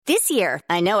This year,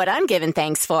 I know what I'm giving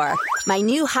thanks for. My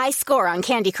new high score on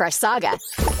Candy Crush Saga.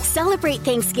 Celebrate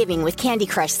Thanksgiving with Candy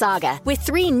Crush Saga with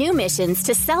 3 new missions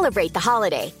to celebrate the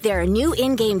holiday. There are new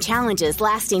in-game challenges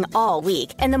lasting all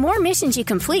week, and the more missions you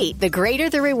complete, the greater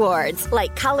the rewards,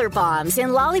 like color bombs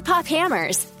and lollipop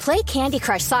hammers. Play Candy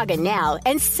Crush Saga now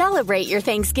and celebrate your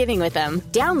Thanksgiving with them.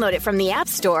 Download it from the App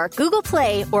Store, Google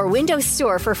Play, or Windows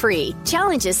Store for free.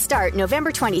 Challenges start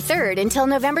November 23rd until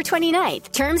November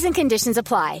 29th. Terms and conditions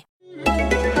apply.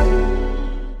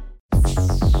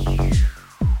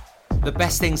 The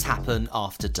best things happen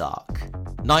after dark.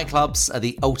 Nightclubs are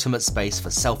the ultimate space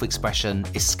for self-expression,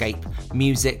 escape,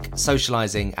 music,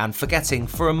 socialising, and forgetting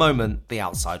for a moment the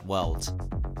outside world.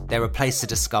 They're a place to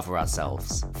discover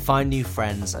ourselves, find new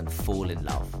friends, and fall in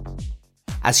love.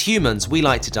 As humans, we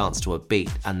like to dance to a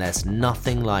beat, and there's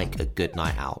nothing like a good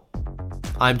night out.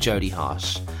 I'm Jody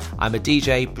Harsh. I'm a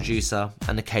DJ, producer,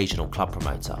 and occasional club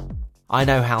promoter. I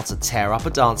know how to tear up a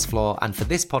dance floor, and for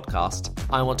this podcast,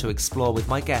 I want to explore with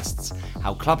my guests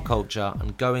how club culture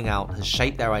and going out has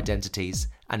shaped their identities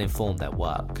and informed their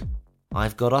work.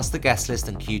 I've got us the guest list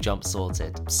and queue jump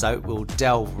sorted, so we'll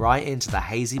delve right into the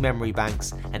hazy memory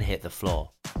banks and hit the floor.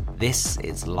 This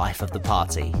is Life of the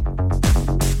Party.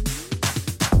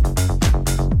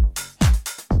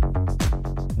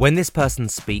 When this person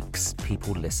speaks,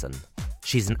 people listen.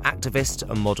 She's an activist,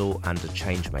 a model, and a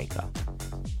change maker.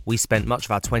 We spent much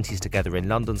of our 20s together in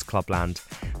London's clubland,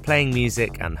 playing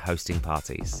music and hosting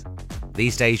parties.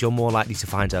 These days, you're more likely to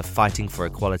find her fighting for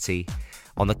equality,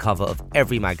 on the cover of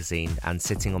every magazine and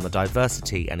sitting on the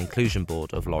diversity and inclusion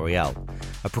board of L'Oreal,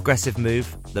 a progressive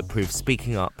move that proves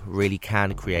speaking up really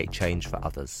can create change for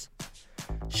others.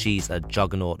 She's a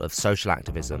juggernaut of social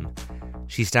activism.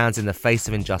 She stands in the face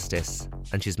of injustice,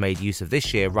 and she's made use of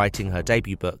this year writing her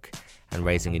debut book and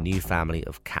raising a new family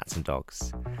of cats and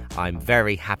dogs. I'm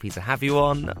very happy to have you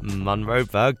on, Munroe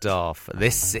Bergdorf.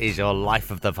 This is your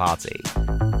Life of the Party.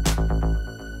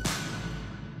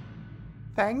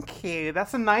 Thank you.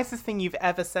 That's the nicest thing you've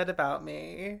ever said about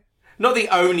me. Not the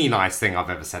only nice thing I've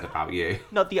ever said about you.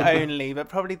 Not the only, but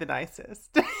probably the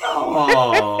nicest.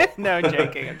 Oh. No, I'm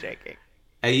joking.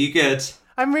 Are you good?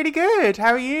 I'm really good.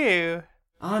 How are you?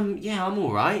 I'm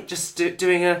all right. Just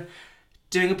doing a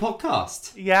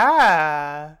podcast.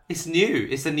 Yeah. It's new.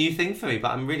 It's a new thing for me,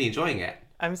 but I'm really enjoying it.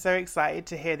 I'm so excited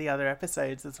to hear the other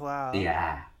episodes as well.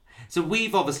 Yeah. So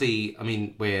we've obviously,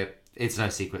 it's no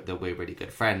secret that we're really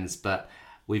good friends, but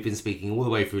we've been speaking all the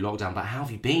way through lockdown. But how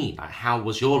have you been? Like, how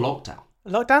was your lockdown?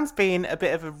 Lockdown's been a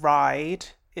bit of a ride.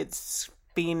 It's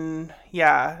been,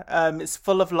 it's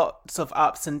full of lots of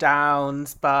ups and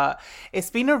downs, but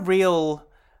it's been a real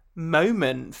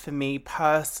moment for me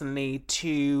personally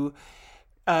to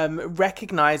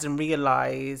recognize and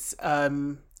realize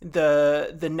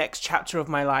the next chapter of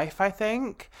my life. I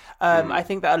think I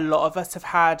think that a lot of us have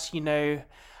had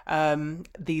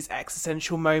these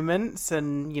existential moments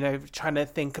and trying to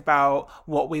think about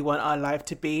what we want our life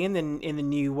to be in the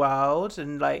new world,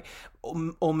 and like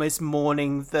almost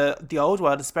mourning the old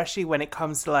world, especially when it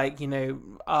comes to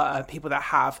people that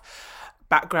have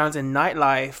backgrounds in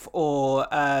nightlife or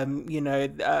kind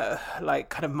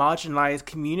of marginalized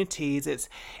communities.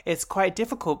 It's quite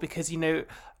difficult because a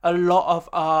lot of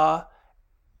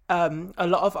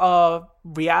our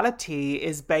reality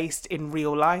is based in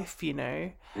real life,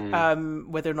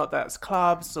 whether or not that's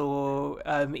clubs or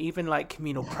even like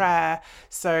communal prayer.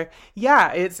 So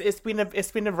yeah, it's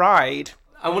been a ride.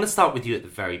 I want to start with you at the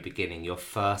very beginning, your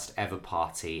first ever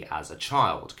party as a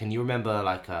child. Can you remember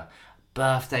like a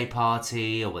birthday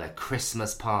party, or were there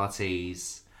Christmas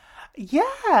parties?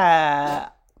 Yeah.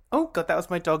 Oh god, that was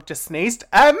my dog just sneezed.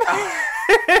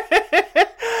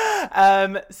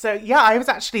 So yeah, I was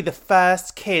actually the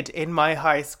first kid in my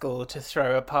high school to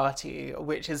throw a party,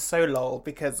 which is so lol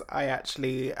because I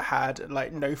actually had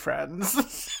like no friends.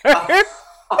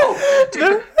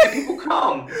 Did people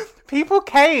come? People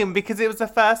came because it was the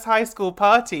first high school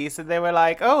party, so they were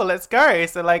like, "Oh, let's go!"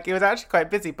 So like, it was actually quite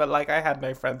busy, but like, I had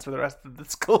no friends for the rest of the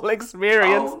school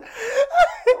experience.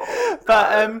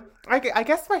 But I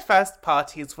guess my first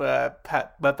parties were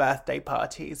birthday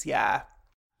parties. Yeah.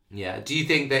 Yeah. Do you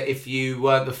think that if you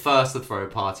weren't the first to throw a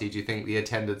party, do you think the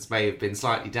attendance may have been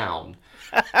slightly down?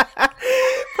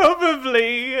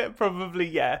 Probably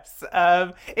yes.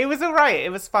 It was alright.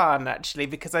 It was fun actually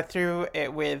because I threw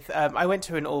it with. I went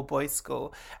to an all-boys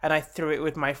school and I threw it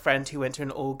with my friend who went to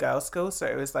an all-girls school. So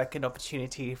it was like an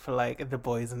opportunity for like the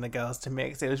boys and the girls to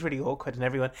mix. It was really awkward and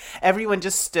everyone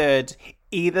just stood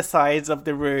either sides of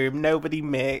the room. Nobody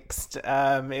mixed.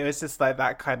 It was just like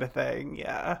that kind of thing.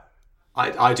 Yeah.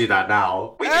 I do that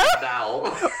now. We do that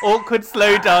now. Awkward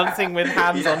slow dancing with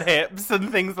hands on hips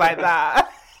and things like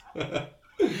that.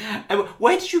 And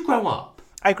where did you grow up?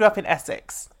 I grew up in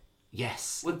Essex.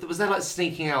 Yes. Was there like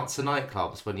sneaking out to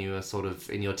nightclubs when you were sort of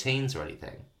in your teens or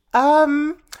anything?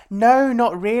 No,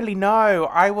 not really, no.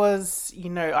 I was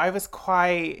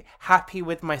quite happy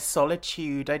with my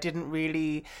solitude. I didn't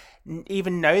really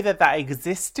even know that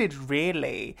existed,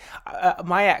 really.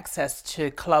 My access to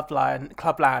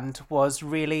Clubland was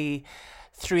really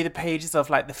through the pages of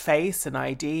like The Face and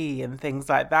ID and things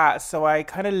like that. So I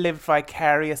kind of lived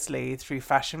vicariously through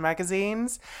fashion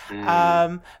magazines.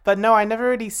 But no, I never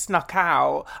really snuck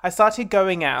out. I started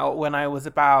going out when I was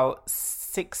about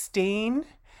 16.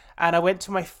 And I went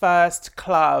to my first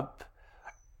club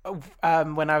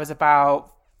when I was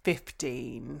about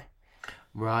 15.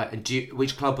 Right. And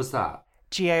which club was that?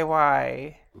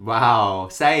 GAY. Wow.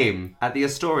 Same. At the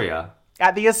Astoria.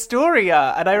 At the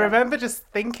Astoria. And I remember just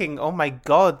thinking, oh my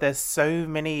God, there's so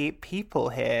many people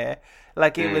here.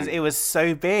 Like it was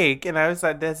so big. And I was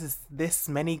like, there's this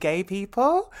many gay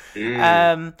people.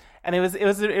 And it was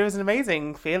an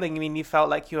amazing feeling. I mean, you felt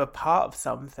like you were part of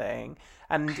something.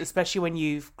 And especially when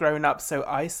you've grown up so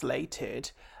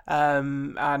isolated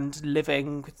and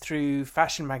living through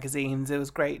fashion magazines, it was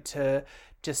great to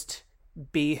just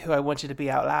be who I wanted to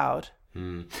be out loud.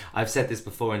 I've said this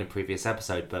before in a previous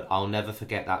episode, but I'll never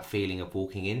forget that feeling of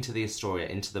walking into the Astoria,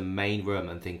 into the main room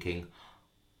and thinking,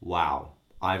 wow,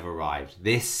 I've arrived.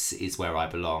 This is where I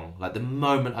belong. Like the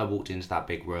moment I walked into that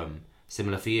big room.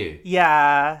 Similar for you?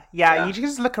 Yeah. You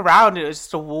just look around, it was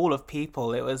just a wall of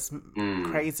people. It was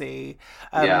crazy.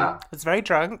 I was very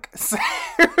drunk. So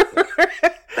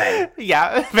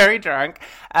yeah, very drunk.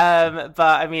 But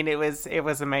I mean, it was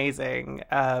amazing.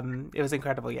 It was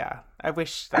incredible, yeah. I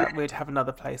wish that we'd have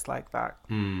another place like that.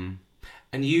 And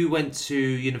you went to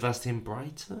university in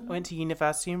Brighton? I went to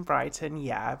university in Brighton,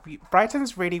 yeah.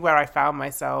 Brighton's really where I found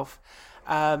myself.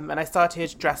 And I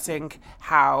started dressing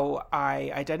how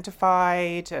I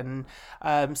identified and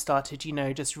started,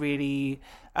 just really,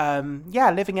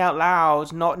 living out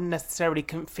loud, not necessarily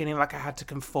feeling like I had to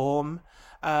conform,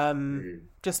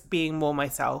 just being more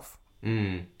myself.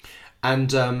 And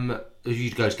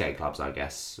you'd go to gay clubs, I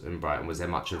guess, in Brighton. Was there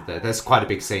much of there's quite a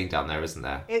big scene down there, isn't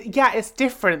there? It's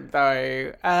different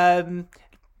though.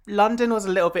 London was a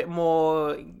little bit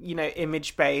more,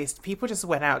 image based. People just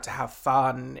went out to have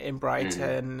fun in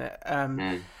Brighton.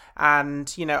 And,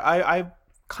 I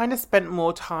kind of spent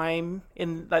more time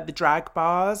in like the drag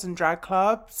bars and drag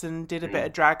clubs and did a bit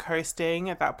of drag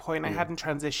hosting. At that point, I hadn't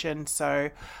transitioned.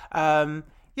 So,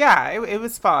 it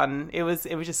was fun. It was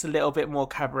just a little bit more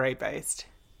cabaret based.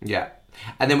 Yeah.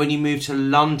 And then when you moved to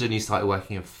London, you started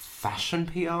working in fashion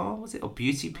PR, was it? Or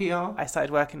beauty PR? I started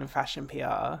working in fashion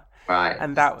PR. Right.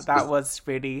 And that was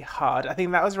really hard. I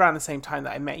think that was around the same time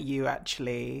that I met you,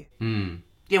 actually.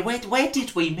 Yeah, where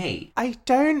did we meet? I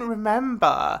don't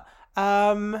remember.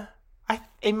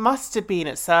 It must have been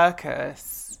at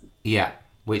Circus. Yeah,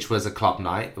 which was a club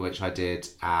night, which I did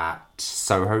at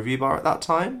Soho Review Bar at that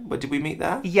time. Where did we meet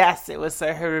there? Yes, it was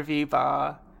Soho Review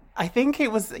Bar. I think you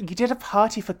did a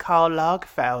party for Karl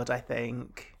Lagerfeld, I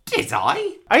think. Did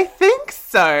I? I think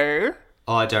so.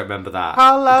 Oh, I don't remember that.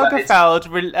 Karl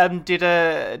Lagerfeld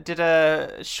did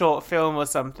a short film or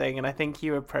something, and I think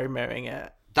you were promoting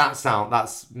it.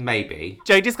 That's maybe.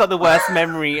 Jodie's got the worst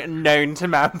memory known to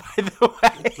man, by the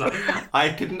way.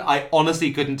 I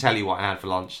honestly couldn't tell you what I had for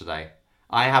lunch today.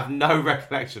 I have no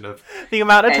recollection of the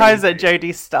amount of times that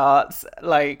Jodie starts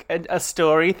like a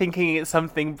story thinking it's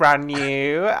something brand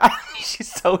new, and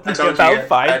she's told me about 5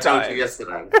 times. I told you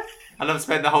yesterday. And I've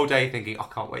spent the whole day thinking, I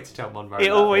can't wait to tell Munroe. It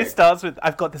always starts with,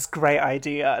 I've got this great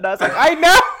idea. And I was like, I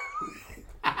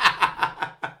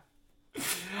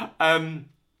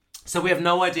know! So we have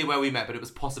no idea where we met, but it was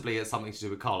possibly something to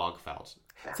do with Karl Lagerfeld.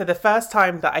 So the first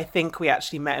time that I think we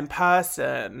actually met in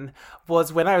person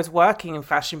was when I was working in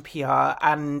fashion PR,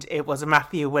 and it was a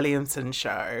Matthew Williamson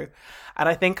show. And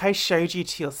I think I showed you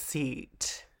to your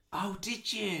seat. Oh,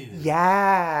 did you?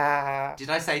 Yeah. Did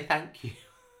I say thank you?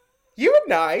 You were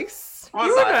nice.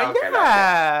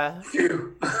 Yeah.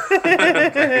 Phew. I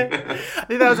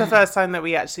think that was the first time that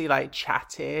we actually like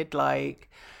chatted, like,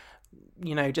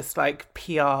 just like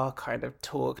PR kind of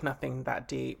talk, nothing that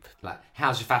deep. Like,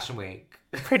 how's your fashion week?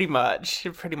 Pretty much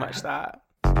that.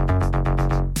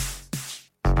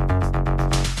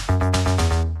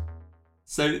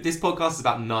 So this podcast is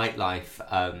about nightlife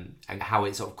and how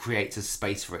it sort of creates a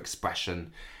space for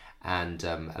expression and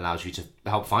allows you to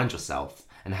help find yourself,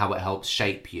 and how it helps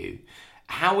shape you.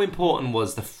 How important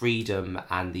was the freedom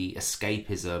and the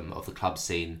escapism of the club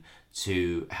scene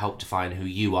to help define who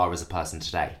you are as a person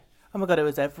today? Oh my God, it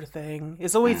was everything.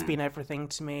 It's always been everything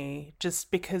to me, just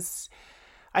because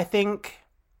I think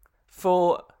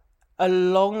for a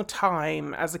long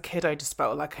time as a kid, I just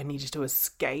felt like I needed to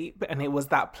escape, and it was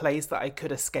that place that I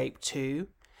could escape to.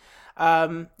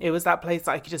 It was that place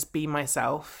that I could just be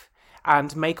myself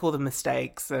and make all the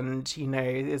mistakes. And, you know,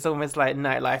 it's almost like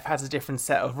nightlife has a different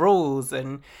set of rules.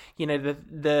 And, you know,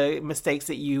 the mistakes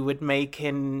that you would make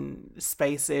in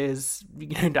spaces,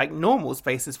 you know, like normal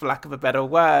spaces, for lack of a better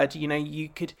word, you know, you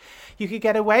could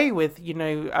get away with, you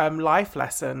know, life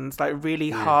lessons, like really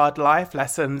hard life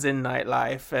lessons in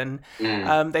nightlife. And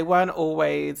they weren't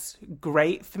always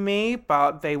great for me,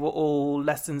 but they were all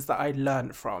lessons that I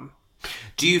learned from.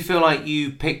 Do you feel like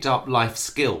you picked up life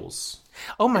skills?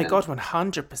 Oh my God,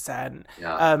 100%.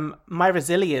 Yeah. My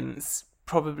resilience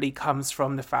probably comes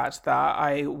from the fact that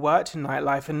I worked in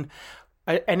nightlife, and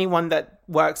anyone that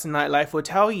works in nightlife will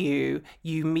tell you,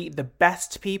 you meet the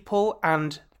best people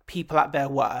and people at their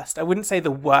worst. I wouldn't say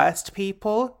the worst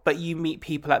people, but you meet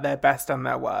people at their best and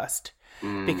their worst.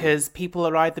 Because people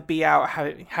are either be out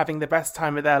having the best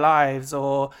time of their lives,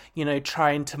 or, you know,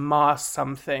 trying to mask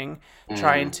something,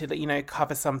 trying to, you know,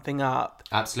 cover something up.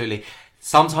 Absolutely.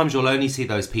 Sometimes you'll only see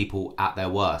those people at their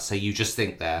worst, so you just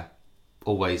think they're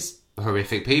always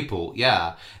horrific people.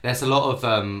 Yeah, there's a lot of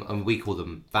and we call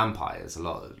them vampires, a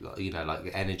lot of, you know, like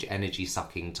energy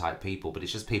sucking type people, but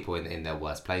it's just people in their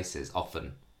worst places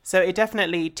often. So it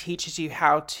definitely teaches you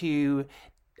how to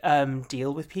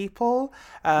deal with people,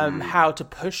 how to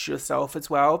push yourself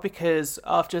as well, because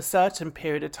after a certain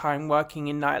period of time working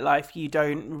in nightlife, you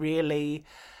don't really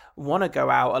want to go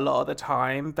out a lot of the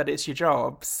time, but it's your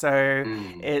job. So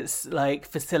it's like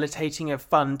facilitating a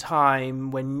fun time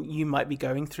when you might be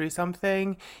going through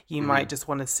something. You might just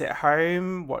want to sit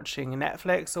home watching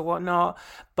Netflix or whatnot.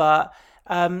 But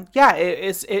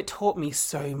it taught me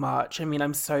so much. I mean,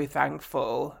 I'm so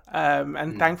thankful,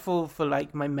 and thankful for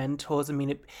like my mentors. I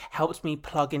mean, it helped me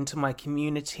plug into my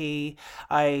community.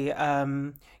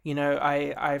 I've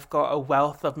got a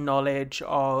wealth of knowledge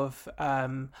of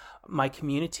my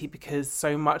community, because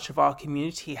so much of our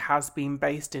community has been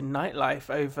based in nightlife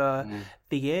over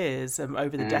the years,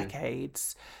 over the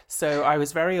decades. So I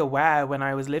was very aware when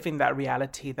I was living that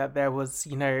reality that there was,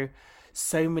 you know,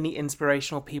 so many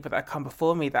inspirational people that come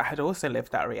before me that had also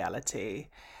lived that reality.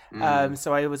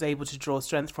 So I was able to draw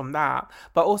strength from that.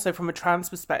 But also from a trans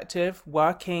perspective,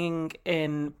 working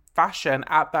in fashion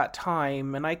at that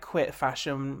time, and I quit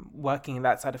fashion, working in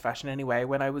that side of fashion anyway,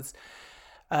 when I was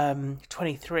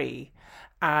 23,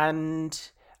 and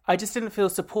I just didn't feel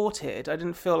supported. I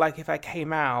didn't feel like if I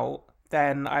came out,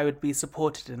 then I would be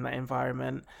supported in that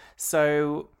environment.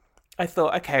 So I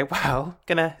thought, okay, well,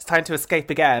 it's time to escape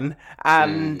again.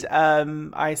 And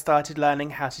I started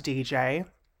learning how to DJ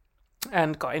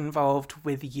and got involved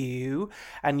with you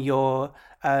and your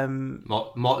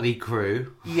motley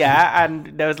crew. Yeah,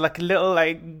 and there was like a little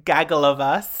like gaggle of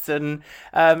us, and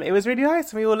it was really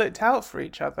nice, and we all looked out for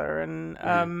each other, and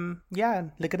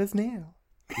look at us now.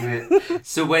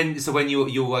 So when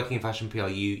you were working in fashion PR,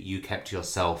 you kept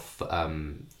yourself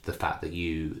the fact that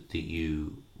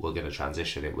you were going to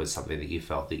transition. It was something that you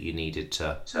felt that you needed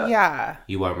to. Yeah.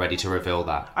 You weren't ready to reveal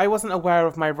that. I wasn't aware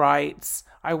of my rights.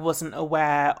 I wasn't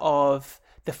aware of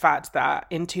the fact that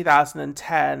in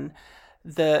 2010,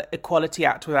 the Equality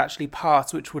Act was actually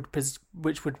passed, which would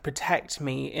protect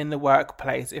me in the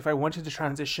workplace if I wanted to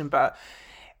transition, but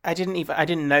I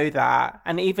didn't know that.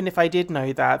 And even if I did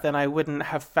know that, then I wouldn't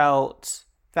have felt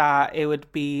that it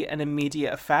would be an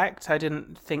immediate effect. I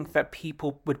didn't think that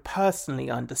people would personally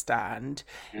understand.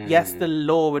 Yes, the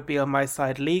law would be on my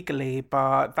side legally,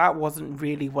 but that wasn't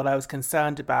really what I was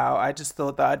concerned about. I just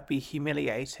thought that I'd be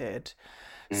humiliated.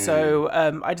 So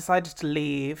I decided to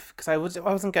leave because I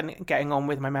wasn't getting on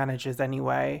with my managers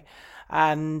anyway.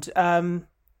 And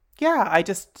I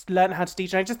just learned how to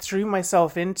DJ. I just threw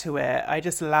myself into it. I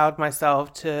just allowed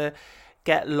myself to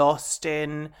get lost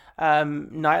in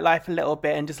nightlife a little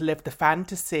bit and just live the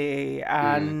fantasy.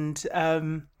 And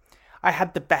I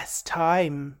had the best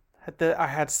time. I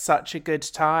had such a good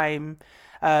time.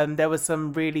 There was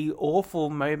some really awful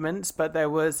moments, but there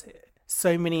was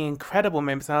so many incredible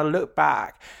moments. And I look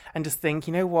back and just think,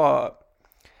 you know what?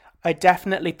 I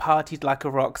definitely partied like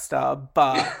a rock star,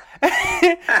 but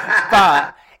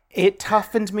but it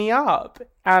toughened me up,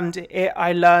 and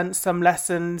I learned some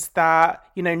lessons that,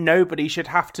 you know, nobody should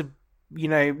have to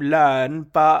learn,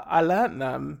 but I learned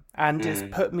them, and it's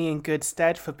put me in good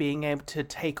stead for being able to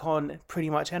take on pretty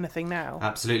much anything now.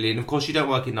 Absolutely. And of course you don't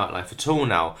work in nightlife at all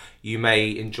now. You may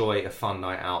enjoy a fun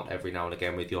night out every now and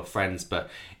again with your friends, but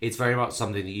it's very much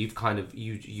something that you've kind of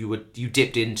you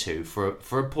dipped into for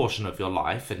a portion of your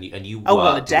life, and you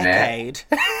worked a decade.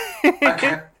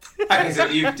 Okay, so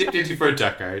you dipped into for a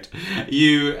decade.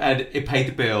 It paid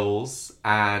the bills,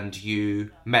 and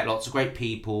you met lots of great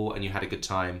people, and you had a good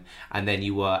time, and then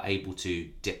you were able to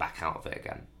dip back out of it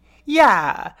again.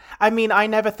 Yeah, I mean, I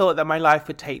never thought that my life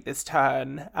would take this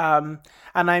turn, and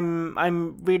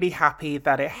I'm really happy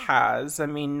that it has. I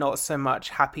mean, not so much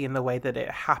happy in the way that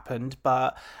it happened,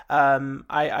 but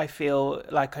I feel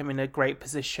like I'm in a great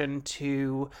position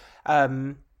to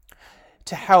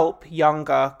help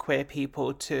younger queer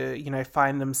people to,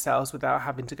 find themselves without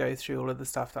having to go through all of the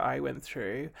stuff that I went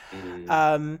through.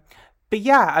 But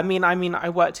yeah, I mean, I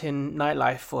worked in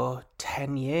nightlife for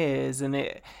 10 years, and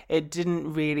it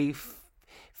didn't really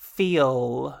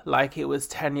feel like it was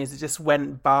 10 years. It just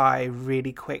went by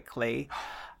really quickly.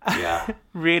 Yeah.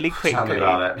 Really quickly. Tell me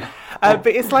about it. But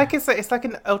it's like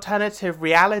an alternative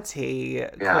reality,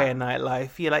 queer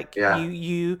nightlife.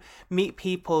 You meet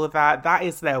people that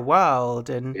is their world,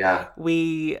 and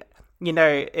we,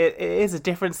 it is a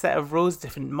different set of rules,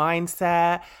 different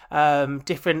mindset,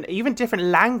 different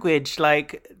language,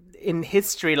 like in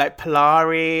history, like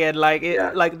Polari, and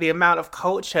like the amount of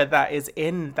culture that is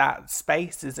in that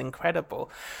space is incredible.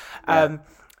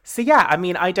 So yeah, I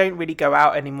mean, I don't really go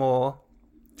out anymore.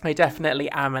 I definitely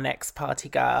am an ex-party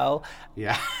girl.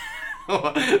 Yeah.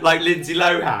 Like Lindsay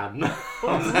Lohan.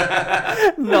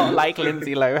 Not like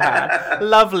Lindsay Lohan.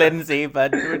 Love Lindsay,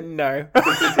 but no.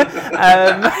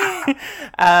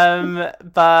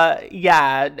 But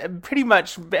yeah, pretty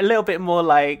much a little bit more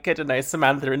like, I don't know,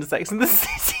 Samantha in Sex and the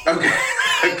City.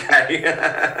 Okay.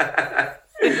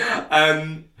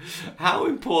 How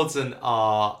important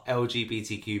are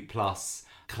LGBTQ plus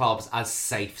clubs as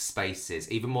safe spaces,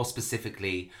 even more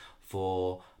specifically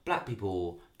for Black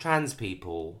people, trans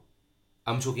people?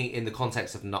 I'm talking in the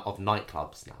context of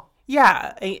nightclubs now.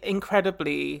 Yeah,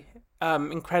 incredibly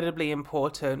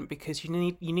important, because you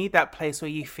need that place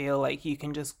where you feel like you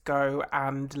can just go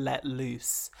and let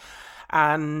loose.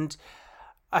 And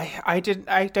I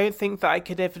don't think that I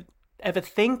could ever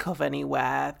think of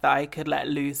anywhere that I could let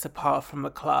loose apart from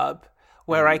a club,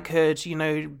 where I could,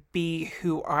 be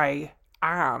who I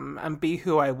am and be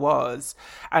who I was.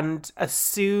 And as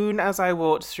soon as I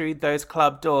walked through those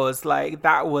club doors, like,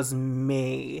 that was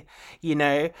me.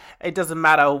 It doesn't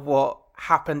matter what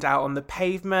happened out on the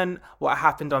pavement, what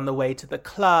happened on the way to the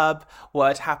club, what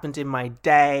had happened in my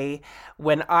day.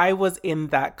 When I was in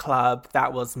that club,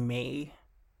 that was me.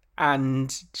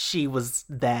 And she was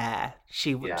there.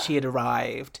 She had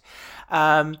arrived.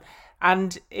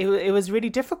 And it was really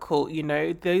difficult,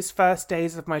 Those first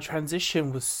days of my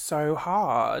transition was so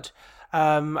hard.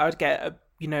 I would get,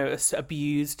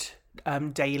 abused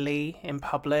daily in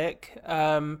public.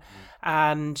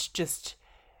 And just,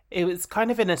 it was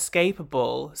kind of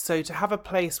inescapable. So to have a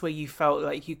place where you felt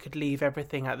like you could leave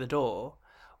everything at the door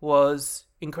was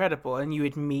incredible. And you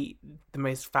would meet the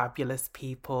most fabulous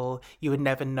people. You would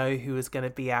never know who was going to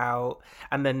be out,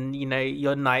 and then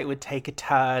your night would take a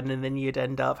turn, and then you'd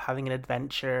end up having an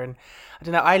adventure. And I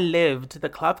don't know, I lived the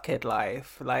club kid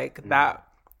life. That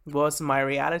was my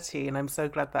reality, and I'm so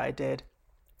glad that I did.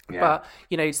 But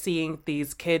seeing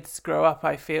these kids grow up,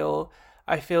 I feel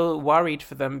worried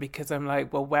for them, because I'm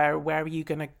like, well, where are you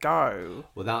going to go?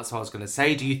 Well, that's what I was going to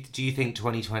say. Do you think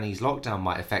 2020's lockdown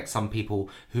might affect some people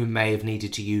who may have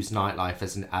needed to use nightlife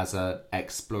as a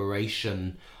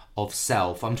exploration of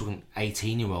self? I'm talking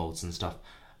 18-year-olds and stuff.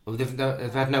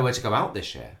 They've had nowhere to go out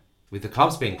this year, with the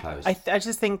clubs being closed. I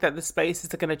just think that the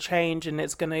spaces are going to change, and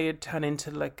it's going to turn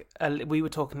into we were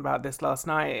talking about this last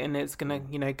night, and it's going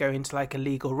to, go into like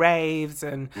illegal raves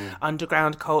and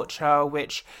underground culture,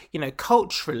 which,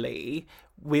 culturally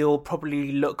we'll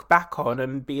probably look back on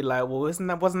and be like, well, wasn't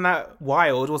that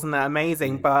wild? Wasn't that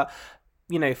amazing? But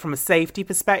from a safety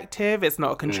perspective, it's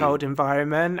not a controlled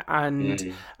environment,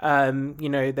 and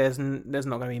there's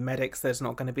not going to be medics. There's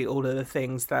not going to be all of the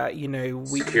things that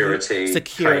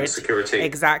security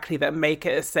exactly, that make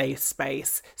it a safe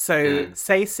space. So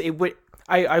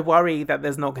I worry that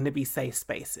there's not going to be safe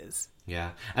spaces.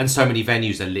 Yeah, and so many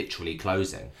venues are literally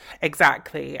closing.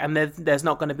 Exactly, and there's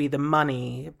not going to be the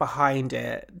money behind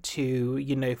it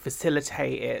to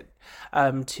facilitate it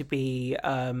to be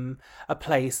a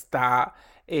place that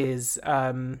is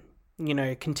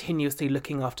continuously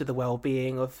looking after the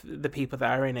well-being of the people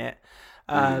that are in it.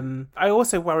 I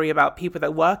also worry about people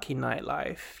that work in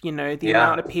nightlife, you know, the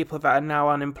amount of people that are now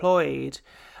unemployed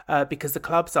because the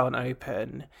clubs aren't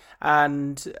open.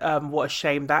 And what a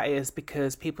shame that is,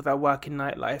 because people that work in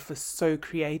nightlife are so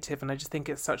creative, and I just think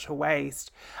it's such a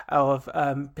waste of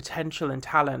potential and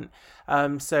talent.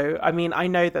 So, I mean, I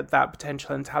know that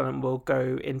potential and talent will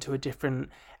go into a different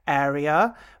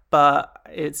area, but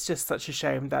it's just such a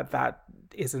shame that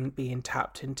isn't being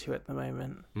tapped into at the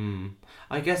moment.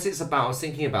 I guess it's about, I was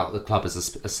thinking about the club as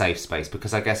a safe space,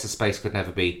 because I guess a space could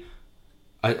never be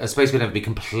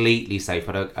completely safe,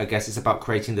 but I guess it's about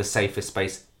creating the safest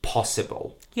space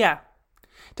possible. Yeah,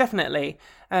 definitely.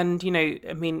 And, you know,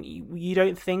 I mean, you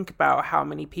don't think about how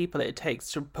many people it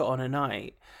takes to put on a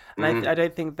night. And I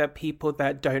don't think that people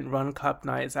that don't run club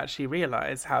nights actually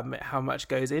realise how much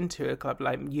goes into a club.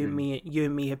 Like you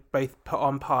and me have both put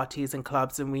on parties and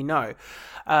clubs, and we know.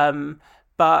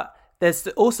 But there's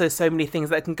also so many things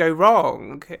that can go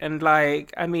wrong. And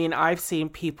like, I mean, I've seen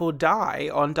people die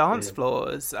on dance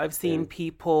floors. I've seen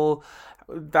people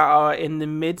that are in the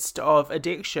midst of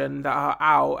addiction that are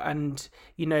out and,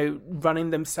 you know, running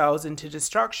themselves into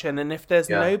destruction. And if there's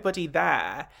nobody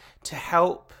there to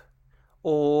help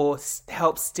or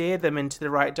help steer them into the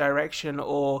right direction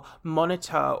or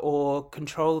monitor or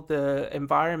control the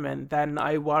environment, then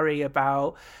I worry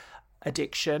about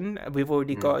addiction. We've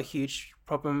already got a huge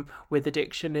problem with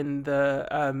addiction in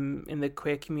the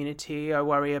queer community. I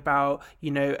worry about, you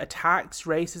know, attacks,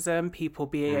 racism, people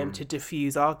being able to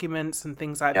diffuse arguments and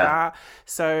things like that.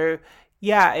 So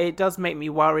yeah, it does make me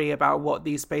worry about what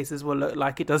these spaces will look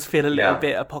like. It does feel a little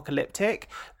bit apocalyptic,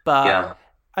 but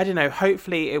I don't know,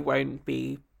 hopefully it won't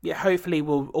be. Yeah, hopefully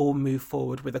we'll all move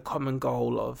forward with a common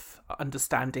goal of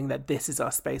understanding that this is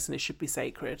our space and it should be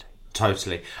sacred.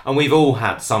 Totally. And we've all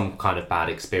had some kind of bad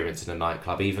experience in a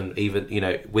nightclub, even you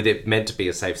know, with it meant to be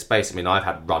a safe space. I mean, I've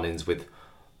had run-ins with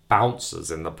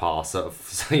bouncers in the past, sort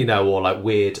of, you know, or like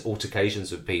weird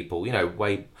altercations with people, you know,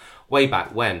 way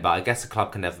back when. But I guess a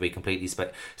club can never be completely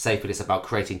safe, but it's about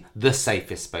creating the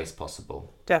safest space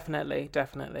possible. Definitely.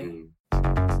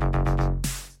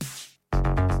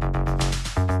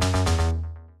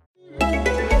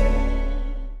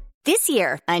 This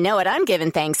year, I know what I'm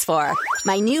giving thanks for.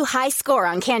 My new high score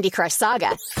on Candy Crush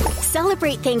Saga.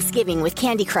 Celebrate Thanksgiving with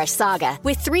Candy Crush Saga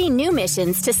with 3 new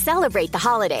missions to celebrate the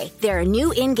holiday. There are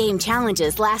new in-game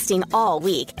challenges lasting all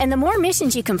week, and the more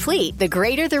missions you complete, the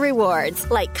greater the rewards,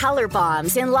 like color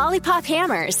bombs and lollipop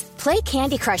hammers. Play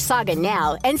Candy Crush Saga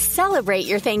now and celebrate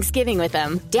your Thanksgiving with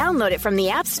them. Download it from the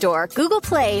App Store, Google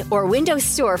Play, or Windows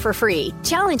Store for free.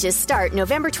 Challenges start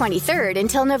November 23rd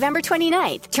until November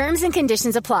 29th. Terms and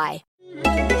conditions apply.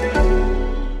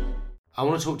 I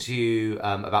want to talk to you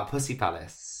about Pussy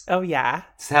Palace. Oh, yeah.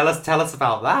 Tell us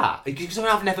about that. Because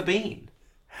I've never been.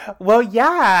 Well,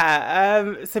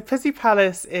 yeah. So Pussy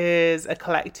Palace is a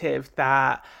collective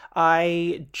that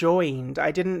I joined.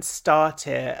 I didn't start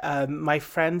it. My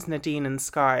friends Nadine and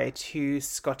Sky, 2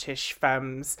 Scottish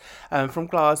femmes from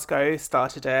Glasgow,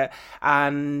 started it.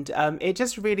 And it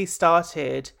just really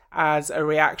started as a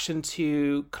reaction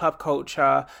to club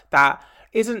culture that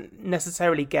isn't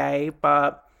necessarily gay,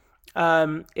 but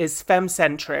is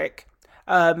femme-centric.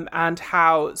 And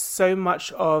how so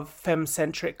much of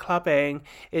femme-centric clubbing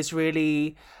is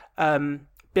really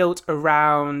built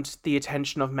around the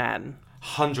attention of men.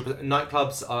 100%.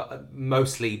 Nightclubs are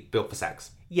mostly built for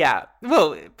sex. Yeah,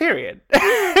 well, period. So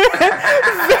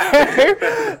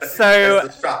there's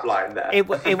the strap line there. It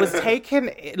was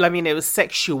taken, I mean, it was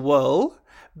sexual,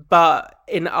 but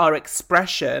in our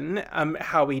expression,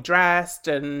 how we dressed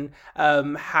and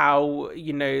how,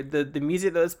 you know, the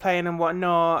music that was playing and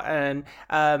whatnot, and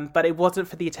but it wasn't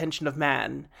for the attention of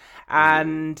men.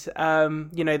 And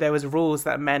you know, there was rules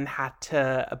that men had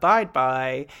to abide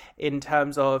by in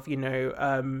terms of, you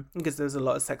know, because there was a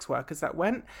lot of sex workers that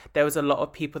went. There was a lot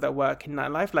of people that work in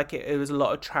nightlife, like it was a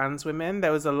lot of trans women.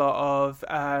 There was a lot of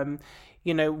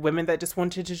you know, women that just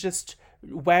wanted to just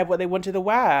wear what they wanted to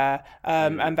wear,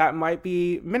 and that might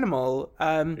be minimal.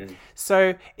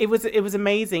 So it was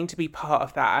amazing to be part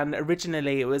of that. And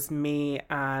originally it was me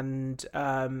and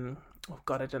oh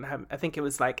God, I think it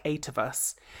was like 8 of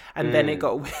us. And then it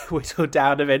got whittled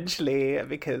down eventually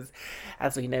because,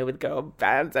 as we know with girl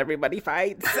bands, everybody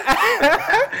fights.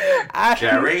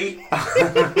 Jerry?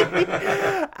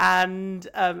 And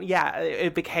yeah,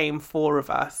 it became 4 of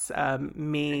us,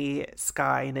 me,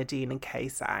 Sky, Nadine and Kay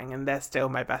sang, and they're still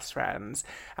my best friends.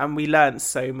 And we learned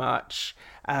so much.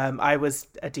 I was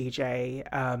a DJ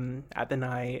at the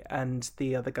night and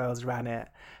the other girls ran it.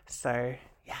 So...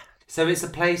 So it's a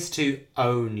place to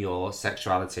own your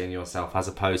sexuality and yourself as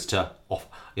opposed to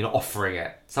offering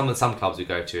it. Some clubs we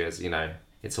go to is,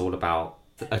 it's all about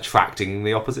attracting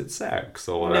the opposite sex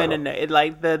or whatever.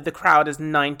 No. The crowd is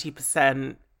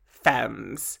 90%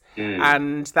 femmes.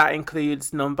 And that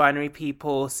includes non-binary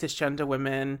people, cisgender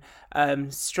women,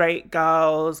 straight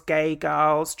girls, gay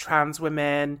girls, trans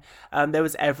women. There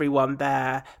was everyone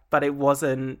there, but it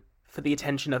wasn't for the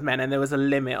attention of men, and there was a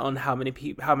limit on how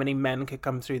many men could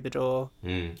come through the door.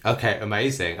 Okay,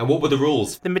 amazing. And what were the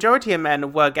rules? The majority of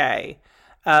men were gay.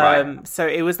 Right. So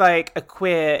it was like a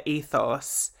queer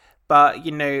ethos. But,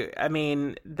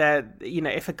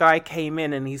 if a guy came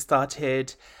in and he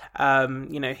started,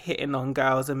 hitting on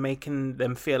girls and making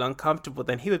them feel uncomfortable,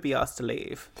 then he would be asked to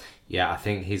leave. Yeah, I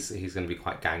think he's going to be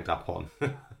quite ganged up on.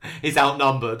 He's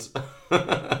outnumbered.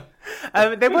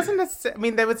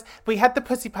 We had the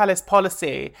Pussy Palace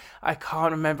policy. I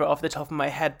can't remember off the top of my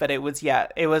head, but it was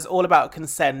all about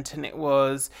consent, and it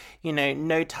was,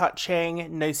 no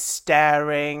touching, no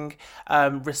staring,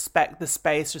 respect the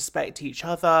space, respect each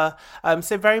other.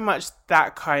 So very much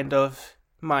that kind of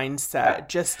mindset.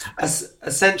 Just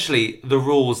essentially the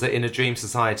rules that in a dream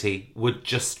society would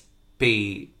just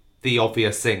be the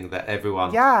obvious thing that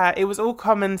everyone... Yeah, it was all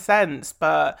common sense,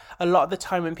 but a lot of the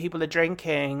time when people are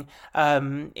drinking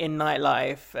in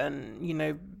nightlife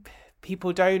and,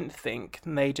 people don't think,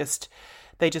 and they just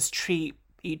treat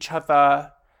each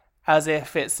other as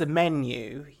if it's a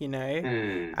menu,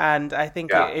 And I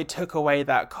think it took away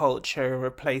that culture and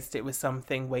replaced it with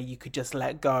something where you could just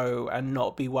let go and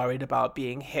not be worried about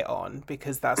being hit on,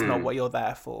 because that's not what you're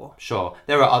there for. Sure.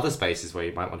 There are other spaces where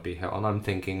you might want to be hit on. I'm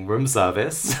thinking room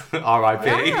service,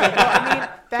 R.I.P.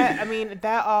 Yeah,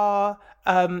 there are...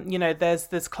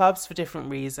 there's clubs for different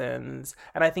reasons,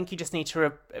 and I think you just need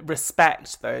to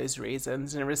respect those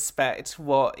reasons and respect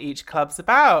what each club's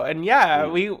about. And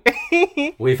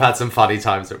we've had some funny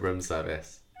times at room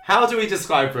service. How do we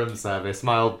describe room service,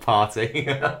 my old party?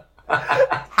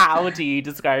 How do you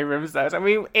describe room service? I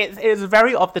mean, it's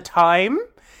very of the time.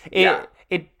 I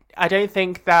don't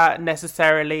think that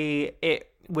necessarily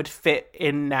it would fit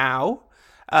in now.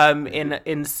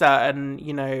 In certain,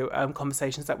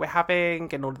 conversations that we're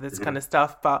having and all of this kind of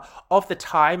stuff. But of the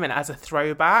time and as a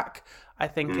throwback, I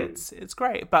think it's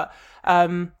great. But I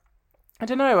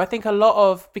don't know. I think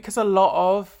because a lot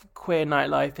of queer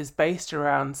nightlife is based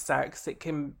around sex, it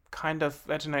can kind of,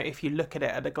 I don't know, if you look at it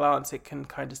at a glance, it can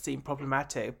kind of seem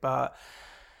problematic. But,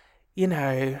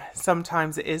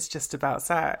 sometimes it is just about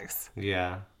sex.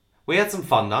 Yeah. We had some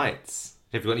fun nights.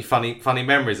 Have you got any funny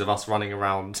memories of us running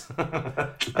around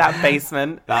that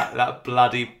basement? that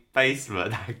bloody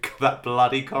basement, that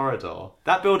bloody corridor.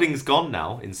 That building's gone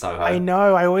now in Soho. I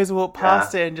know. I always walk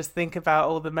past it and just think about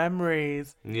all the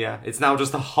memories. Yeah, it's now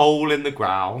just a hole in the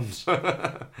ground.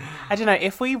 I don't know,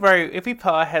 if we put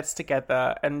our heads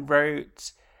together and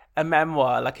wrote a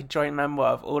memoir, like a joint memoir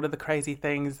of all of the crazy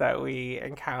things that we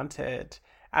encountered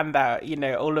and that,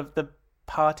 all of the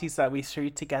parties that we threw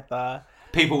together.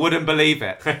 People wouldn't believe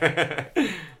it.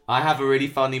 I have a really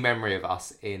funny memory of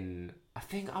us I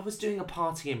think I was doing a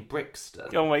party in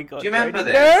Brixton. Oh my God. Do you remember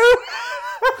this? No!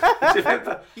 Do you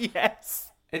remember? Yes.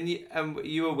 And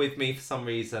you were with me for some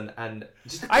reason, and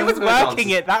I was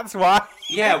working it, that's why.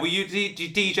 Yeah, were you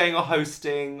DJing or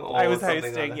hosting? Or I was something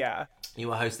hosting, like yeah. You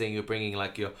were hosting, you were bringing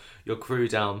like your crew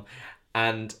down,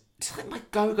 and it's like my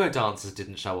go-go dancers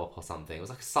didn't show up or something. It was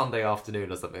like a Sunday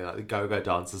afternoon or something, like the go-go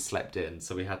dancers slept in,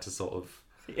 so we had to sort of...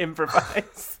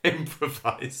 Improvise.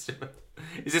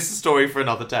 Is this a story for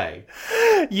another day?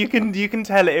 You can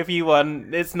tell it if you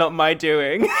want. It's not my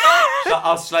doing.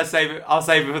 I'll save it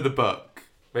for the book.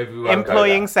 Maybe we won't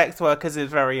Employing sex workers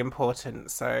is very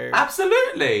important, so...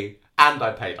 Absolutely! And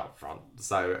I paid up front,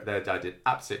 so I did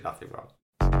absolutely nothing wrong.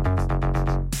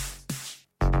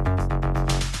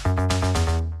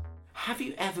 Have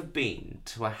you ever been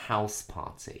to a house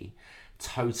party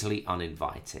totally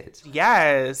uninvited?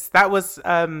 Yes, that was,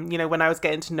 when I was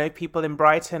getting to know people in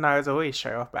Brighton, I was always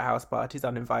show up at house parties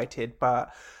uninvited,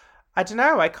 but I don't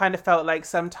know, I kind of felt like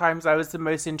sometimes I was the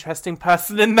most interesting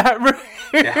person in that room.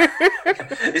 Yeah.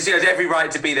 You had every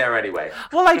right to be there anyway.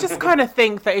 Well, I just kind of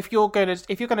think that if you're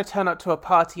gonna turn up to a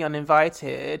party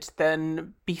uninvited,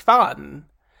 then be fun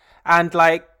and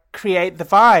like create the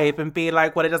vibe and be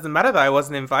like, well, it doesn't matter that I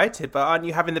wasn't invited, but aren't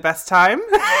you having the best time?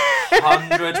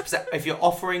 100%. If you're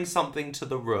offering something to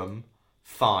the room,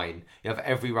 fine. You have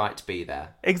every right to be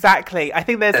there. Exactly. I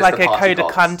think there's like a code of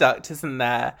conduct, isn't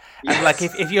there? Yes. And like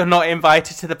if you're not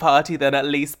invited to the party, then at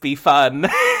least be fun.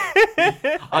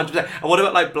 100%. And what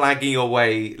about like blagging your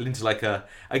way into like a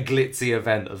glitzy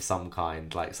event of some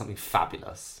kind, like something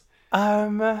fabulous?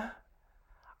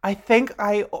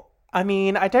 I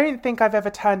mean, I don't think I've ever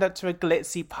turned up to a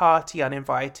glitzy party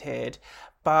uninvited,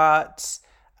 but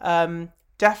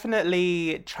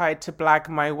definitely tried to blag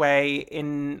my way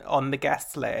in on the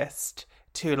guest list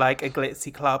to like a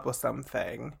glitzy club or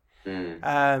something. In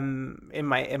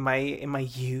my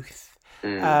youth.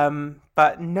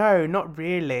 But no, not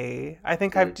really. I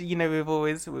think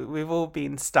we've all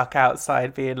been stuck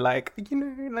outside being like,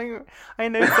 like, I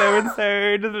know so and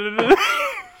so.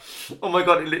 Oh my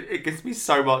god, it gives me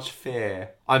so much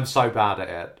fear. I'm so bad at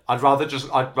it. I'd rather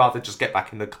just get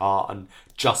back in the car and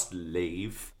just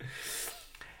leave.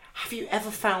 Have you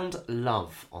ever found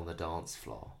love on the dance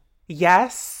floor?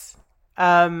 Yes.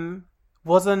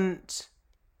 Wasn't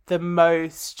the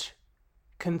most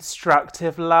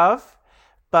constructive love,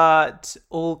 but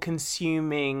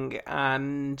all-consuming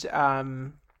and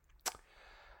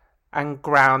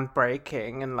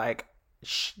groundbreaking and like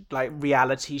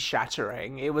reality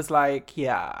shattering. It was like,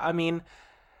 yeah. I mean,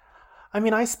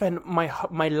 I spent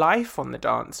my life on the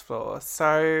dance floor,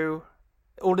 so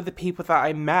all of the people that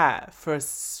I met for a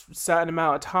certain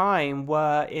amount of time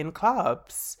were in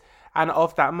clubs and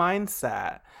of that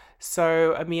mindset.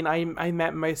 So, I mean, I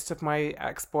met most of my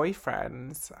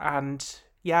ex-boyfriends and,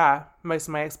 yeah, most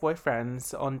of my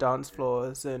ex-boyfriends on dance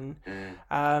floors. And,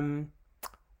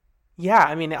 yeah,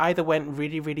 I mean, it either went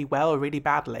really, really well or really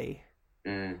badly.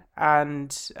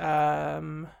 And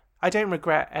I don't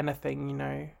regret anything,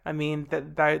 I mean,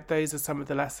 those are some of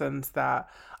the lessons that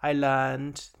I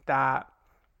learned that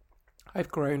I've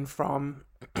grown from.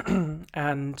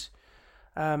 And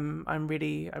I'm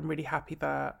really happy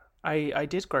that I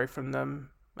did grow from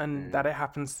them and that it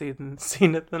happened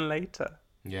sooner than later.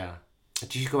 Yeah.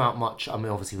 Do you go out much? I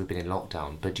mean, obviously we've been in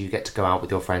lockdown, but do you get to go out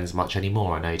with your friends much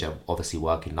anymore? I know you don't obviously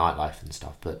work in nightlife and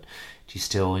stuff, but do you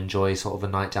still enjoy sort of a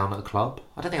night down at a club?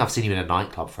 I don't think I've seen you in a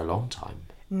nightclub for a long time.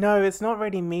 No, it's not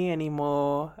really me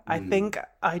anymore. I think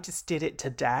I just did it to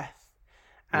death.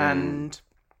 And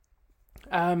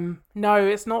no,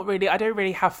 it's not really. I don't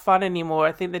really have fun anymore.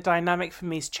 I think the dynamic for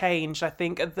me's changed. I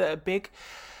think that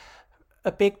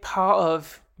a big part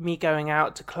of me going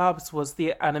out to clubs was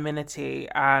the anonymity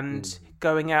and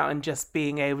going out and just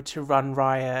being able to run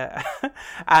riot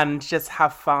and just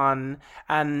have fun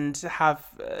and have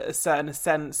a certain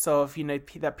sense of,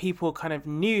 that people kind of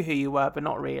knew who you were, but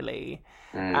not really.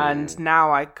 And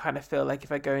now I kind of feel like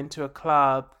if I go into a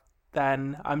club,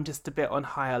 then I'm just a bit on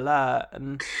high alert.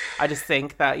 And I just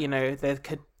think that,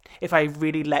 if I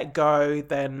really let go,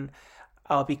 then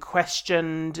I'll be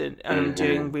questioned and I'm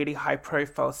doing really high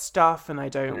profile stuff. And I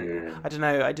don't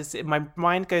know. My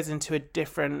mind goes into a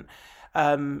different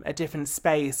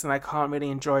space and I can't really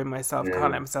enjoy myself,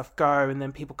 can't let myself go. And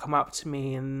then people come up to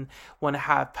me and want to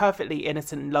have perfectly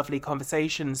innocent and lovely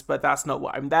conversations, but that's not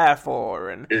what I'm there for.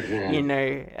 And,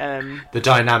 the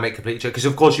dynamic completely, because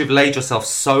of course you've laid yourself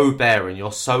so bare and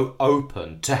you're so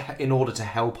open in order to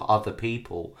help other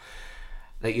people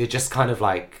that you're just kind of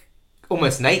like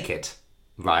almost naked.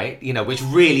 Right? Which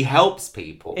really helps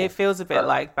people. It feels a bit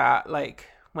like that, like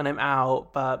when I'm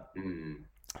out, but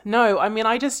no, I mean,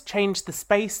 I just change the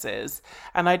spaces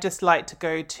and I just like to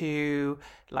go to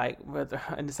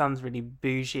and it sounds really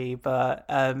bougie, but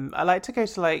I like to go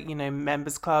to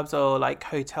members clubs or like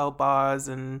hotel bars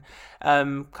and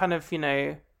kind of,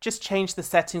 just change the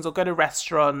settings or go to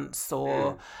restaurants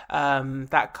or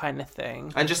that kind of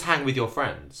thing. And just hang with your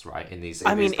friends, right?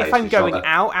 If I'm going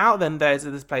out, then those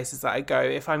are the places that I go.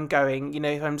 If I'm going,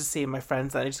 if I'm just seeing my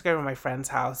friends, then I just go to my friend's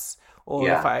house. Or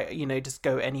if I, just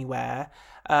go anywhere.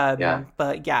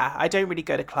 But yeah, I don't really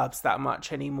go to clubs that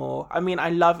much anymore. I mean, I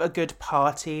love a good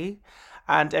party.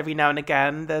 And every now and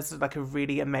again, there's like a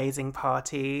really amazing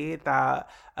party that,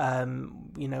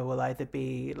 will either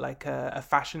be like a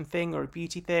fashion thing or a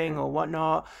beauty thing or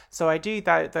whatnot. So I do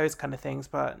those kind of things,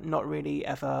 but not really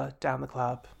ever down the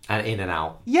club. And in and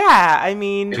out. Yeah, I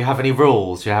mean... Do you have any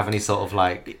rules? Do you have any sort of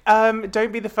like...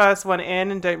 Don't be the first one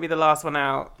in and don't be the last one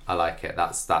out. I like it.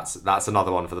 That's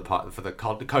another one for the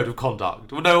code of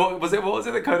conduct. No, what was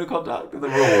it the code of conduct? The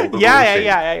rule.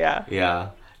 Yeah. Yeah.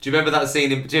 Do you remember that scene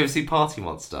do you ever see Party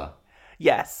Monster?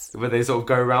 Yes. Where they sort of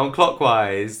go around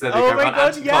clockwise, then they go around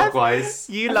anti-clockwise. Yes.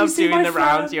 You love doing the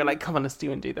rounds. You're like, come on, let's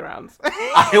do and do the rounds.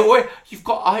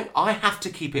 I have to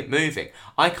keep it moving.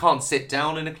 I can't sit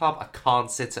down in a club. I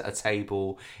can't sit at a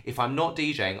table. If I'm not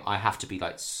DJing, I have to be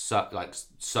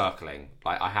circling.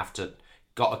 Like I have to,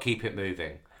 got to keep it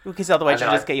moving. Because otherwise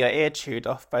you'll just get your ear chewed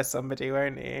off by somebody,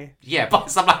 won't you? Yeah, by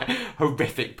some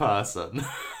horrific person.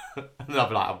 And I'll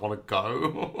be like, I want to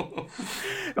go.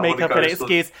 Make up an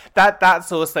excuse. That's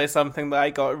also something that I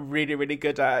got really, really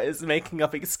good at, is making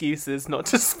up excuses not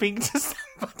to speak to somebody.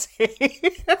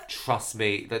 everybody. Trust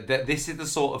me, that this is the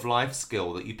sort of life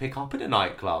skill that you pick up in a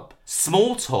nightclub.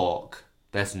 Small talk,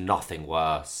 there's nothing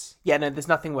worse. Yeah, no, there's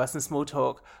nothing worse than small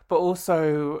talk. But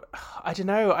also, I don't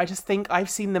know, I just think I've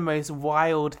seen the most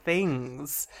wild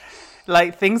things.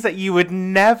 Like, things that you would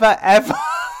never, ever...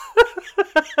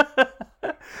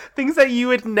 things that you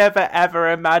would never,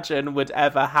 ever imagine would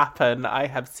ever happen, I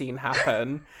have seen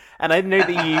happen. And I know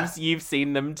that you've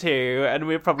seen them too, and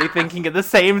we're probably thinking of the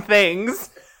same things.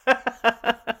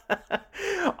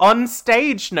 On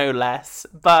stage, no less.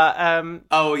 But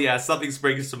oh yeah, something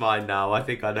springs to mind now. I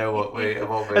think I know what we're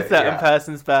a certain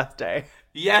person's birthday.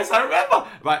 Yes, I remember.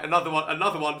 Right,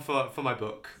 another one for my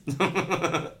book.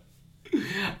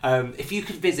 If you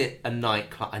could visit a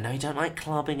nightclub, I know you don't like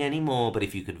clubbing anymore, but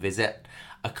if you could visit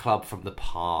a club from the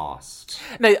past.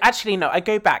 No, actually, no, I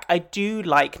go back. I do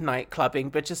like night clubbing,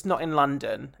 but just not in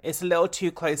London. It's a little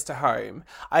too close to home.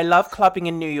 I love clubbing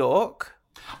in New York.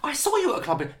 I saw you at a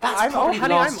club. I'm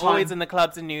always in the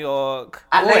clubs in New York.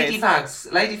 At Lady Fag's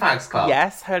Club.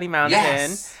 Yes, Holy Mountain.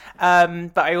 Yes.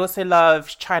 But I also love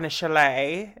China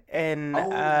Chalet in New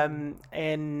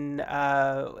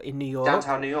York.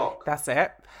 Downtown New York. That's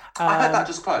it. I heard that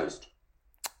just closed.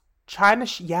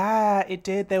 Yeah, it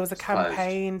did. There was a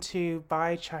campaign to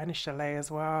buy China Chalet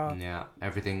as well. Yeah,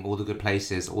 everything, all the good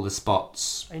places, all the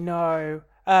spots. I know.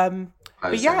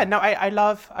 But yeah, no, I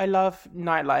love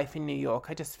nightlife in New York.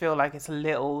 I just feel like it's a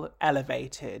little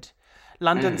elevated.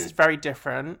 London's very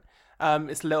different.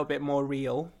 It's a little bit more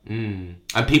real. And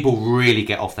people really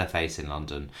get off their face in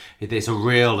London. It's a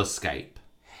real escape.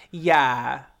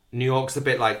 Yeah. New York's a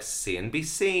bit like see and be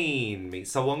seen, meet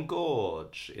someone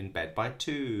gorge, in bed by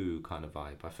 2 kind of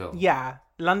vibe, I feel. Yeah,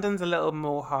 London's a little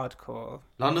more hardcore.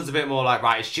 London's a bit more like,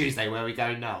 right, it's Tuesday, where are we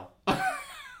going now?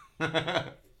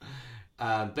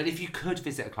 But if you could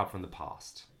visit a club from the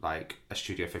past, like a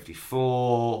Studio 54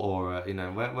 or,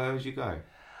 where would you go?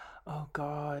 Oh,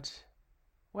 God.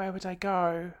 Where would I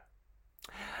go?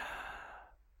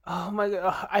 Oh my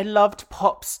God, I loved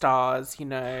Pop Stars,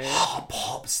 Oh,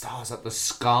 Pop Stars at the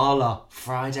Scala,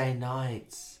 Friday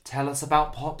nights. Tell us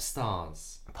about Pop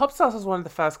Stars. Pop Stars was one of the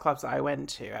first clubs that I went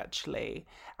to, actually.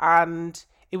 And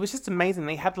it was just amazing.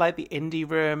 They had like the indie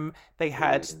room, they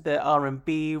had the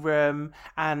R&B room,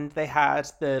 and they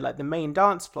had the main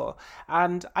dance floor.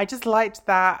 And I just liked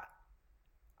that.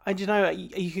 And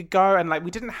you could go and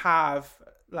we didn't have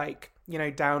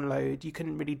download. You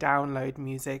couldn't really download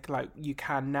music like you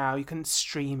can now. You couldn't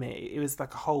stream it. It was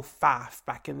like a whole faff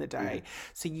back in the day.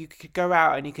 So you could go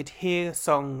out and you could hear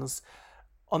songs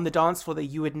on the dance floor that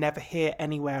you would never hear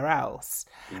anywhere else.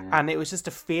 And it was just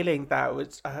a feeling that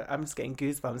was, I'm just getting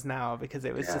goosebumps now because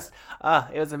it was just,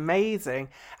 it was amazing.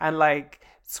 And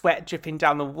sweat dripping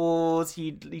down the walls.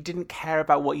 You didn't care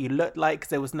about what you looked like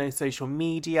because there was no social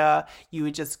media. You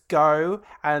would just go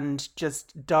and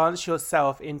just dance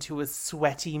yourself into a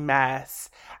sweaty mess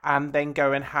and then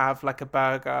go and have a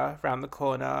burger around the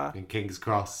corner. In King's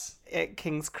Cross. At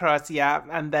King's Cross, yeah.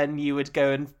 And then you would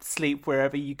go and sleep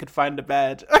wherever you could find a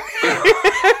bed.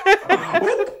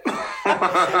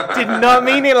 Did not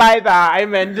mean it like that. I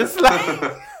meant just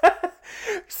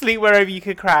sleep wherever you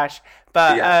could crash.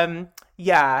 But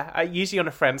usually on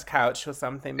a friend's couch or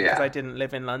something because I didn't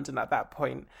live in London at that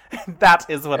point. That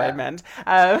is what I meant.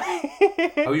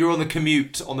 Oh, you're on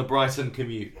the Brighton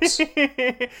commute.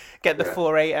 Get the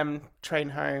 4 a.m. train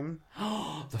home.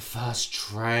 The first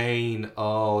train.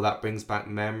 Oh, that brings back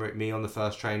me on the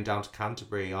first train down to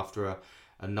Canterbury after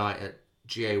a night at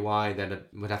GAY. Then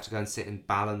we'd have to go and sit in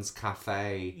Balance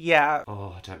Cafe. Yeah.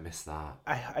 Oh, I don't miss that.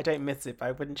 I don't miss it, but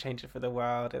I wouldn't change it for the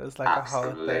world. It was a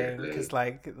whole thing because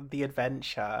the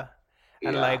adventure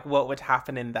and what would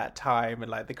happen in that time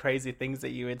and the crazy things that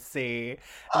you would see.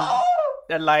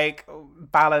 And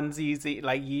Balance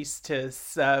used to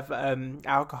serve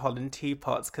alcohol in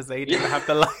teapots because they didn't have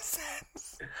the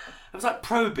license. It was like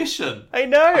prohibition. I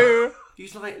know.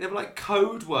 They were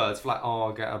code words for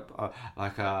I'll get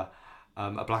a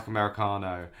black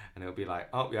Americano, and it would be it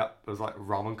was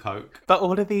rum and coke. But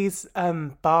all of these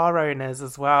bar owners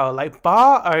as well,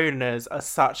 bar owners are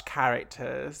such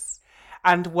characters.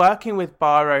 And working with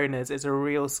bar owners is a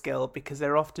real skill because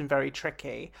they're often very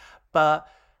tricky. But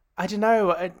I don't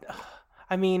know,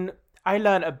 I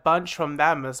learned a bunch from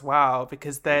them as well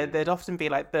because they'd often be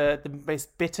the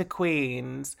most bitter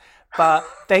queens, but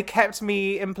they kept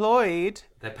me employed.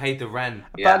 They paid the rent.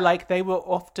 But they were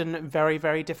often very,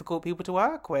 very difficult people to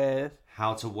work with.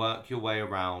 How to work your way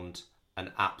around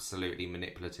an absolutely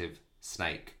manipulative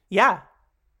snake. Yeah.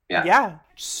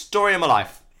 Story of my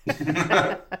life.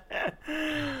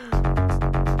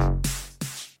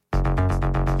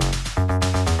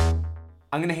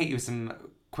 I'm going to hit you with some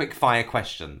quick fire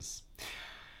questions.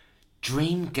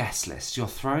 Dream guest list. You're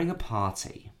throwing a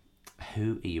party.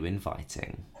 Who are you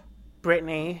inviting?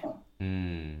 Britney.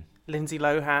 Lindsay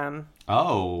Lohan.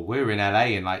 Oh, we're in LA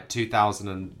in like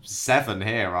 2007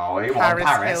 here, are we?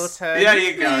 Paris Hilton. There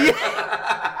you go.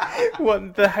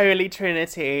 Want the Holy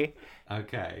Trinity.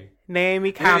 Okay.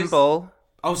 Naomi Campbell.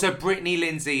 Oh, so Britney,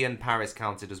 Lindsay, and Paris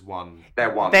counted as one.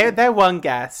 They're one. They're one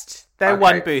guest. They're Okay,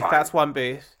 one booth. fine. That's one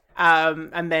booth.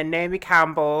 And then Naomi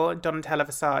Campbell, Donatella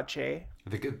Versace.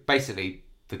 Basically,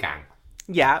 the gang.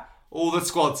 Yeah. All the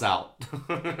squad's out.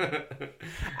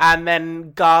 And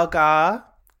then Gaga.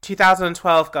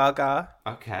 2012 Gaga.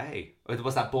 Okay.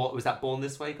 Was that Born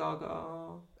This Way,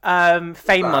 Gaga?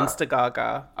 Fame Monster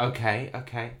Gaga. Okay.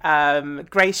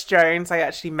 Grace Jones. I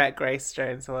actually met Grace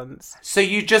Jones once. So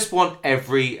you just want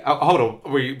every... Oh, hold on.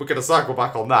 We're going to circle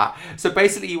back on that. So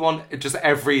basically you want just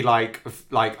every, like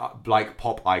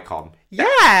pop icon.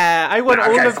 Yeah. I want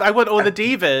all the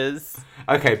divas.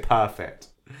 Okay, perfect.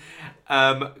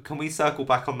 Can we circle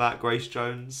back on that Grace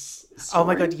Jones story? Oh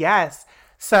my God, yes.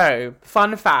 So,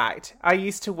 fun fact, I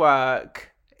used to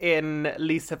work in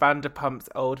Lisa Vanderpump's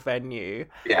old venue.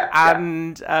 Yeah.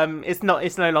 And it's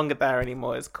no longer there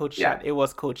anymore. It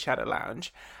was called Shadow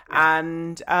Lounge. Yeah.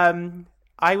 And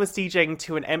I was DJing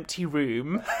to an empty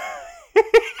room.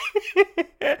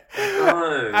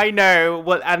 Oh. I know.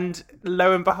 Well, and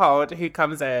lo and behold, who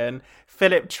comes in?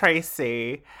 Philip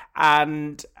Tracy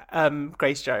and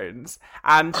Grace Jones,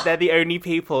 and they're the only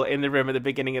people in the room at the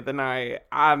beginning of the night,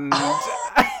 and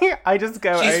I just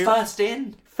go. She's first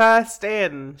in. First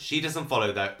in. She doesn't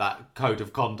follow that code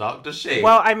of conduct, does she?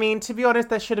 Well, I mean, to be honest,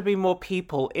 there should have been more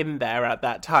people in there at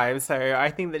that time, so I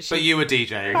think that she... But you were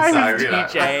DJing, I was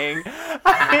DJing.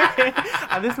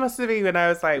 And this must have been when I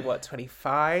was,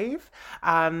 25?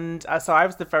 And so I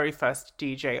was the very first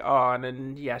DJ on,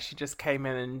 and yeah, she just came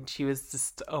in and she was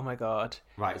just, oh my God.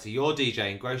 Right, so you're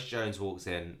DJing, Grace Jones walks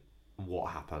in,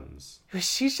 what happens?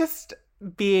 She's just...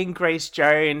 being Grace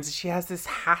Jones, she has this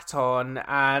hat on,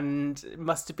 and it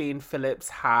must have been Philip's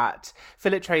hat.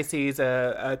 Philip Tracy's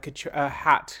a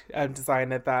hat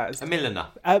designer that's... A milliner.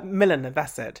 Milliner,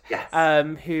 that's it. Yes.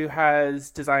 Who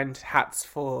has designed hats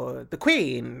for the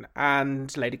Queen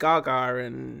and Lady Gaga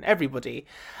and everybody.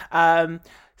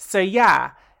 So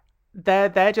yeah,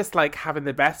 they're just having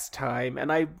the best time,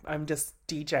 and I'm just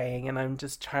DJing, and I'm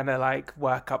just trying to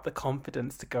work up the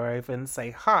confidence to go over and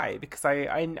say hi, because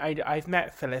I've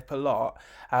met Philip a lot,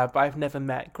 but I've never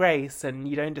met Grace, and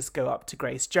you don't just go up to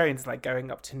Grace Jones like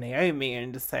going up to Naomi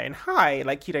and just saying hi,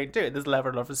 you don't do it. There's a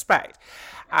level of respect,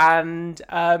 and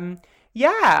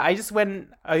yeah, I just went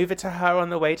over to her on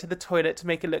the way to the toilet to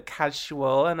make it look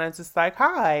casual, and I was just like,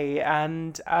 hi,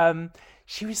 and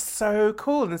she was so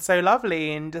cool and so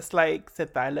lovely, and just said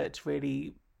that I looked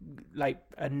really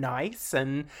nice,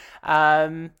 and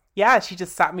yeah, she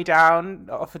just sat me down,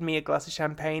 offered me a glass of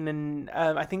champagne, and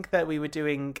I think that we were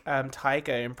doing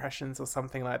Tiger impressions or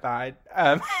something like that,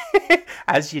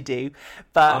 as you do.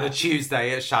 But on a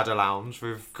Tuesday at Shadow Lounge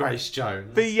with Grace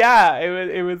Jones. But yeah,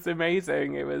 it was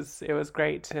amazing. It was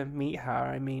great to meet her.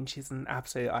 I mean, she's an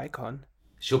absolute icon.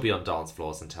 She'll be on dance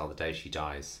floors until the day she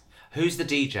dies. Who's the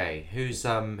DJ? Who's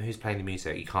playing the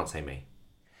music? You can't say me.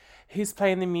 Who's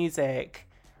playing the music?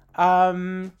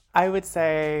 I would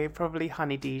say probably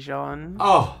Honey Dijon.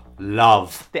 Oh,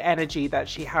 love. The energy that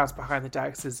she has behind the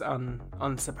decks is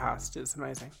unsurpassed. It's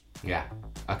amazing. Yeah.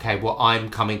 Okay, well, I'm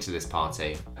coming to this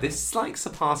party. This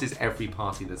surpasses every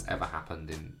party that's ever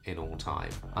happened in all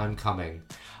time. I'm coming.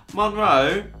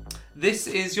 Munroe, this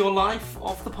is your life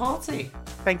of the party.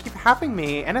 Thank you for having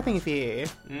me. Anything for you.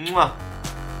 Mwah.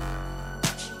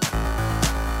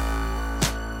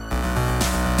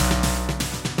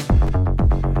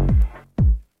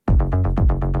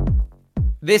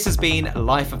 This has been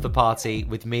Life of the Party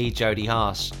with me, Jodie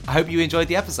Harsh. I hope you enjoyed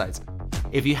the episode.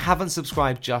 If you haven't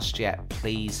subscribed just yet,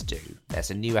 please do.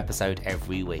 There's a new episode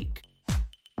every week.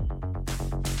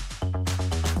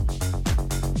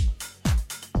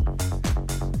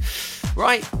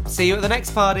 Right, see you at the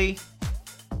next party.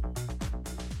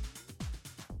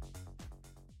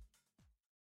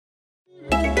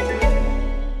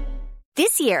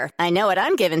 This year, I know what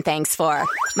I'm giving thanks for.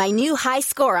 My new high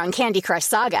score on Candy Crush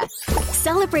Saga.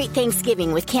 Celebrate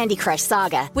Thanksgiving with Candy Crush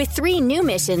Saga with 3 new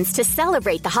missions to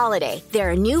celebrate the holiday. There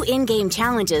are new in-game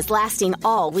challenges lasting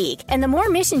all week, and the more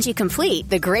missions you complete,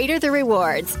 the greater the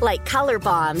rewards, like color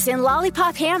bombs and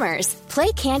lollipop hammers.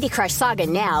 Play Candy Crush Saga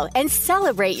now and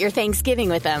celebrate your Thanksgiving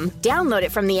with them. Download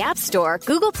it from the App Store,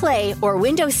 Google Play, or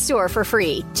Windows Store for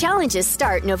free. Challenges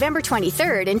start November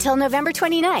 23rd until November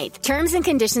 29th. Terms and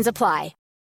conditions apply.